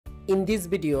In this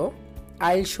video,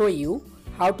 I'll show you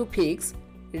how to fix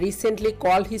recently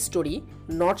call history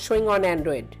not showing on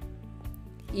Android.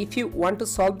 If you want to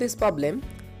solve this problem,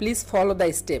 please follow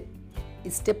the step.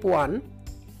 Step 1.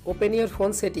 Open your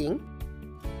phone setting,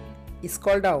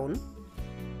 scroll down,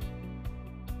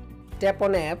 tap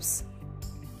on apps,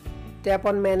 tap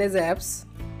on manage apps,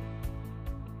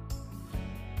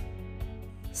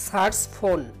 search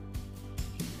phone.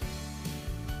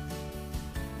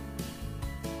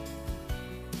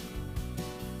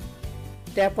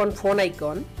 Tap on phone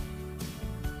icon,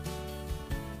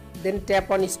 then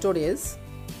tap on storage,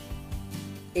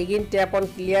 again tap on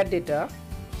clear data,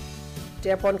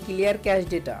 tap on clear cache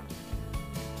data.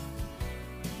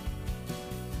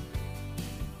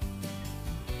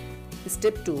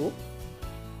 Step 2.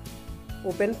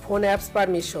 Open phone apps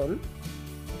permission,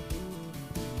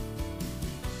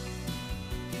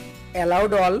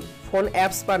 allowed all phone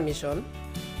apps permission,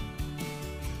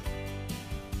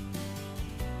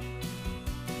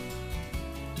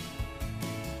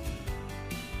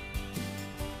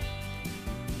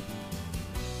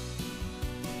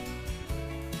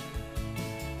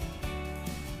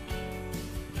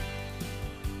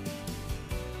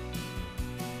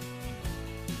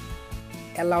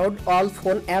 allowed all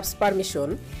phone apps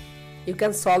permission, you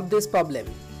can solve this problem.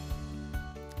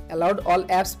 Allowed all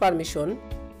apps permission,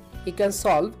 you can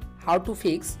solve how to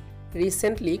fix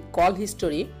recently call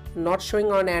history not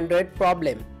showing on Android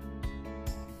problem.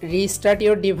 Restart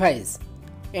your device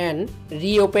and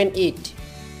reopen it.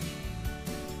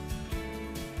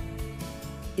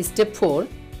 Step 4.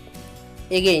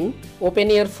 Again open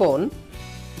your phone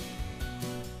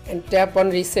and tap on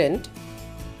recent.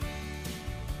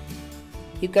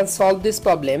 You can solve this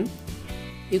problem.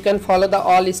 You can follow the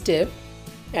all steps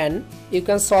and you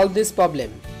can solve this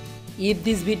problem. If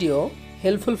this video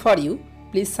helpful for you,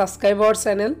 please subscribe our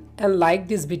channel and like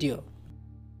this video.